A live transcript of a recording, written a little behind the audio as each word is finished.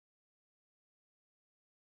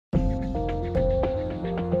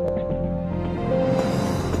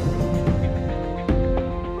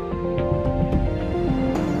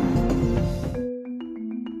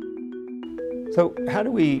So how do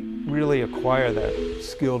we really acquire that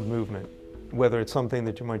skilled movement? Whether it's something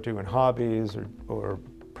that you might do in hobbies or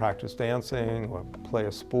practice dancing or play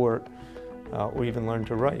a sport or even learn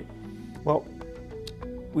to write. Well,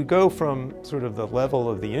 we go from sort of the level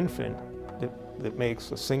of the infant that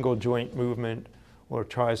makes a single joint movement or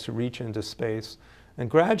tries to reach into space, and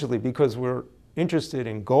gradually, because we're interested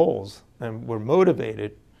in goals and we're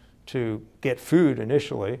motivated to get food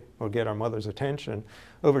initially or get our mother's attention,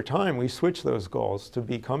 over time we switch those goals to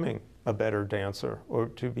becoming a better dancer or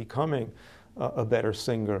to becoming a better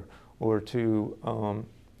singer or to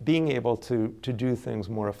being able to do things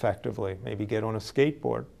more effectively, maybe get on a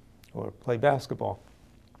skateboard or play basketball.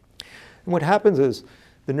 And what happens is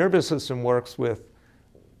the nervous system works with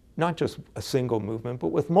not just a single movement, but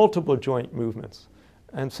with multiple joint movements.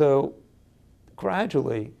 And so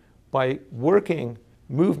gradually, by working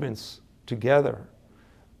movements together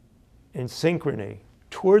in synchrony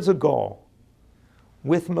towards a goal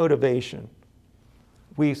with motivation,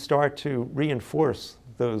 we start to reinforce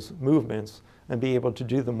those movements and be able to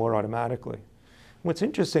do them more automatically. What's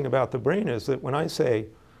interesting about the brain is that when I say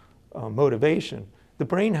motivation, the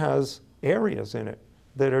brain has areas in it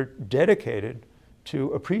that are dedicated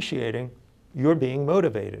to appreciating your being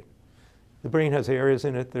motivated. The brain has areas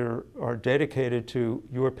in it that are dedicated to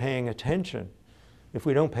your paying attention. If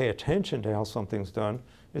we don't pay attention to how something's done,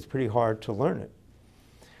 it's pretty hard to learn it.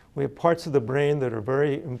 We have parts of the brain that are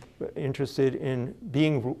very interested in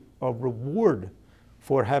being a reward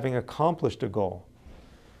for having accomplished a goal.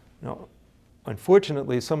 Now,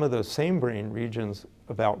 unfortunately, some of those same brain regions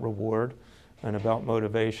about reward and about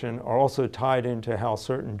motivation are also tied into how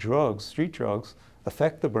certain drugs, street drugs,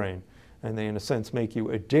 affect the brain. And they, in a sense, make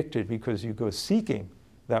you addicted because you go seeking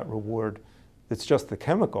that reward that's just the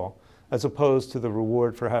chemical, as opposed to the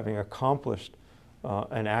reward for having accomplished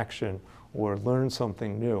an action or learned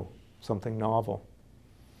something new, something novel.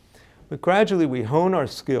 But gradually we hone our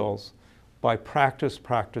skills by practice,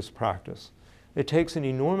 practice, practice. It takes an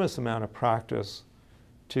enormous amount of practice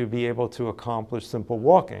to be able to accomplish simple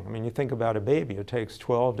walking. I mean, you think about a baby, it takes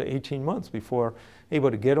 12 to 18 months before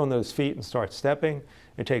able to get on those feet and start stepping.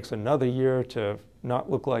 It takes another year to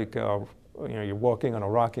not look like you're walking on a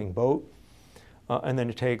rocking boat. And then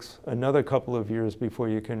it takes another couple of years before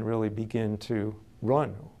you can really begin to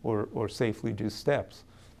run or safely do steps.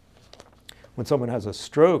 When someone has a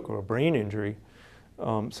stroke or a brain injury,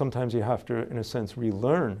 sometimes you have to, in a sense,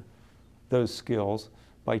 relearn those skills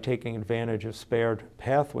by taking advantage of spared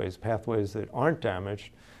pathways that aren't damaged,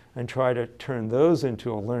 and try to turn those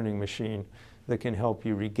into a learning machine that can help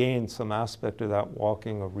you regain some aspect of that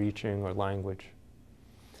walking or reaching or language.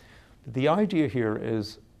 The idea here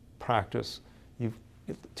is practice.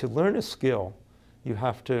 To learn a skill, you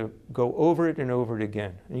have to go over it and over it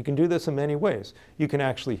again. And you can do this in many ways. You can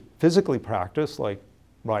actually physically practice, like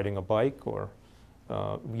riding a bike or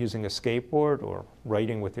using a skateboard or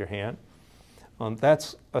writing with your hand.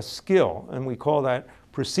 That's a skill, and we call that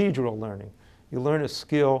procedural learning. You learn a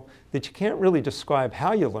skill that you can't really describe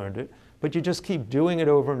how you learned it, but you just keep doing it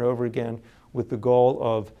over and over again with the goal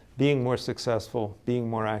of being more successful, being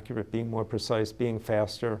more accurate, being more precise, being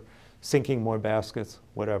faster, sinking more baskets,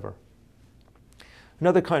 whatever.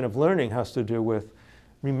 Another kind of learning has to do with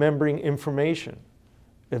remembering information,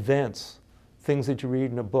 events, things that you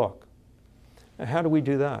read in a book. And how do we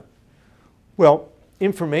do that? Well,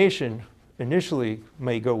 information initially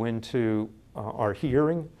may go into our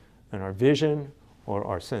hearing and our vision or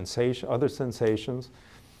our other sensations.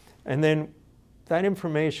 And then that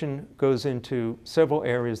information goes into several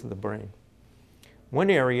areas of the brain. One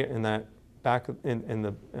area in that in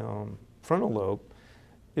the frontal lobe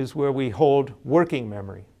is where we hold working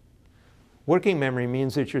memory. Working memory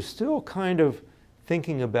means that you're still kind of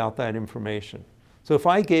thinking about that information. So if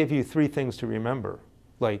I gave you 3 things to remember,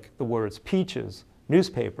 like the words peaches,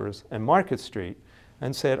 newspapers, and Market Street,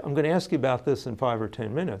 and said, I'm going to ask you about this in 5 or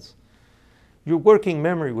 10 minutes, your working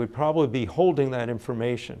memory would probably be holding that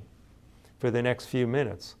information for the next few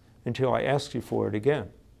minutes until I asked you for it again.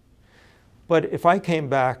 But if I came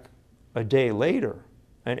back a day later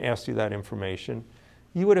and asked you that information,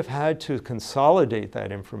 you would have had to consolidate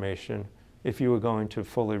that information if you were going to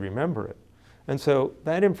fully remember it. And so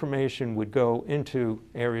that information would go into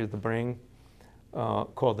areas of the brain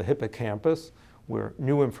called the hippocampus, where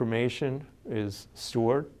new information is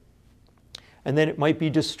stored. And then it might be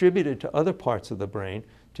distributed to other parts of the brain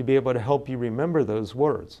to be able to help you remember those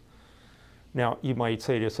words. Now, you might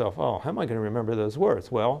say to yourself, oh, how am I going to remember those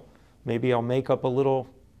words? Well, maybe I'll make up a little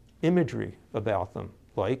imagery about them.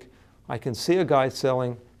 Like, I can see a guy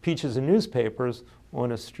selling peaches and newspapers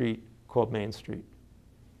on a street called Main Street.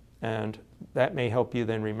 And that may help you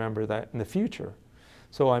then remember that in the future.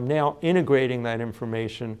 So I'm now integrating that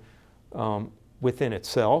information within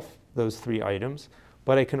itself, those 3 items,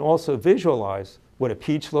 but I can also visualize what a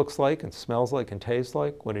peach looks like and smells like and tastes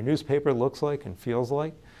like, what a newspaper looks like and feels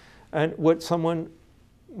like, and what someone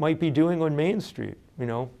might be doing on Main Street. You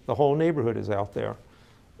know, the whole neighborhood is out there.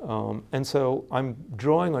 And so I'm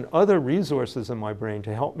drawing on other resources in my brain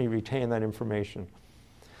to help me retain that information.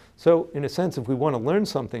 So in a sense, if we want to learn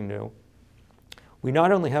something new, we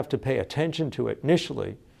not only have to pay attention to it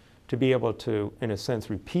initially to be able to, in a sense,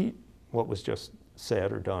 repeat what was just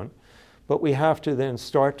said or done, but we have to then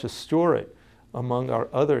start to store it among our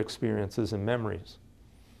other experiences and memories.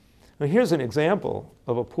 Now here's an example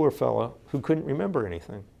of a poor fellow who couldn't remember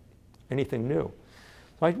anything new.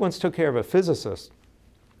 I once took care of a physicist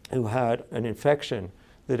who had an infection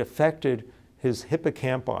that affected his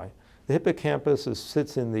hippocampi. The hippocampus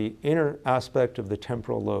sits in the inner aspect of the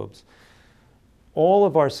temporal lobes. All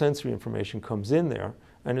of our sensory information comes in there,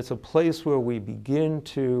 and it's a place where we begin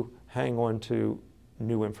to hang on to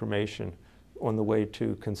new information on the way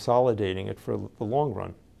to consolidating it for the long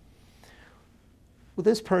run. Well,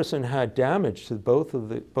 this person had damage to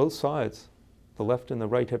both sides, the left and the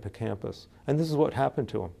right hippocampus, and this is what happened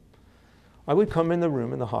to him. I would come in the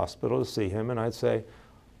room in the hospital to see him, and I'd say,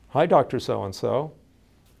 "Hi, Dr. So-and-so.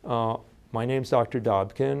 My name's Dr.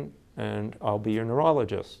 Dobkin, and I'll be your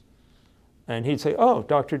neurologist." And he'd say, "Oh,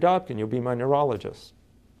 Dr. Dobkin, you'll be my neurologist."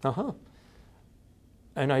 Uh-huh.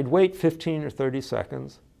 And I'd wait 15 or 30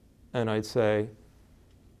 seconds, and I'd say,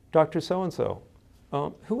 "Dr. So-and-so,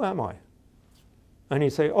 who am I?" And he'd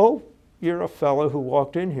say, "Oh, you're a fellow who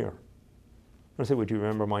walked in here." I'd say, "Would you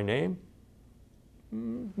remember my name?"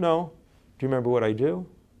 "No." "Do you remember what I do?"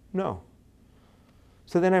 "No."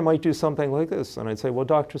 So then I might do something like this, and I'd say, "Well,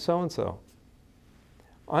 Dr. So-and-so,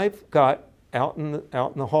 I've got out in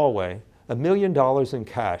the hallway $1 million in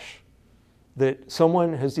cash that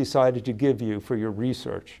someone has decided to give you for your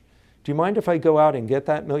research. Do you mind if I go out and get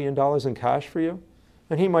that $1 million in cash for you?"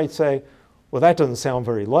 And he might say, "Well, that doesn't sound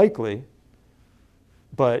very likely,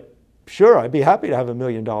 but sure, I'd be happy to have $1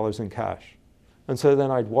 million in cash." And so then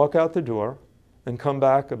I'd walk out the door and come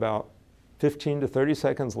back about 15 to 30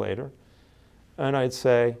 seconds later, and I'd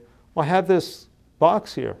say, "Well, I have this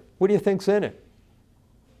box here. What do you think's in it?"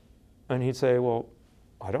 And he'd say, "Well,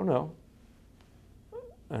 I don't know."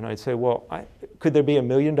 And I'd say, "Well, could there be $1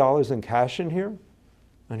 million in cash in here?"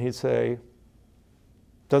 And he'd say,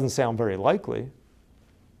 "Doesn't sound very likely."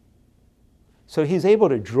 So he's able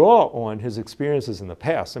to draw on his experiences in the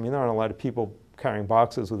past. I mean, there aren't a lot of people carrying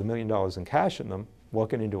boxes with $1 million in cash in them,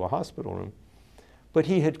 walking into a hospital room. But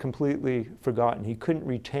he had completely forgotten. He couldn't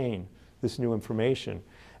retain this new information.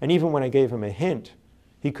 And even when I gave him a hint,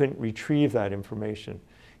 he couldn't retrieve that information.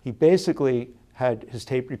 He basically had his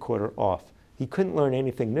tape recorder off. He couldn't learn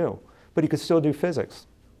anything new, but he could still do physics.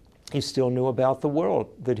 He still knew about the world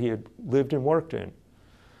that he had lived and worked in.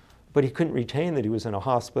 But he couldn't retain that he was in a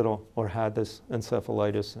hospital or had this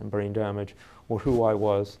encephalitis and brain damage or who I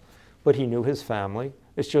was. But he knew his family.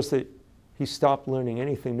 It's just that he stopped learning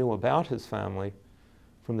anything new about his family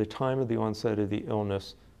from the time of the onset of the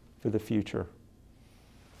illness for the future.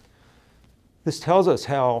 This tells us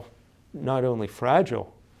how not only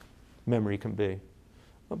fragile memory can be,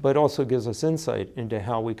 but also gives us insight into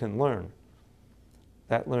how we can learn.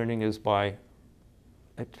 That learning is by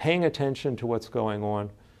paying attention to what's going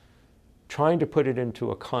on, trying to put it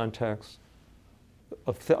into a context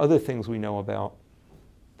of other things we know about,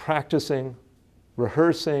 practicing,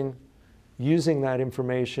 rehearsing, using that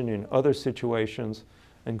information in other situations,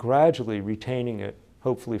 and gradually retaining it,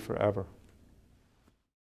 hopefully forever.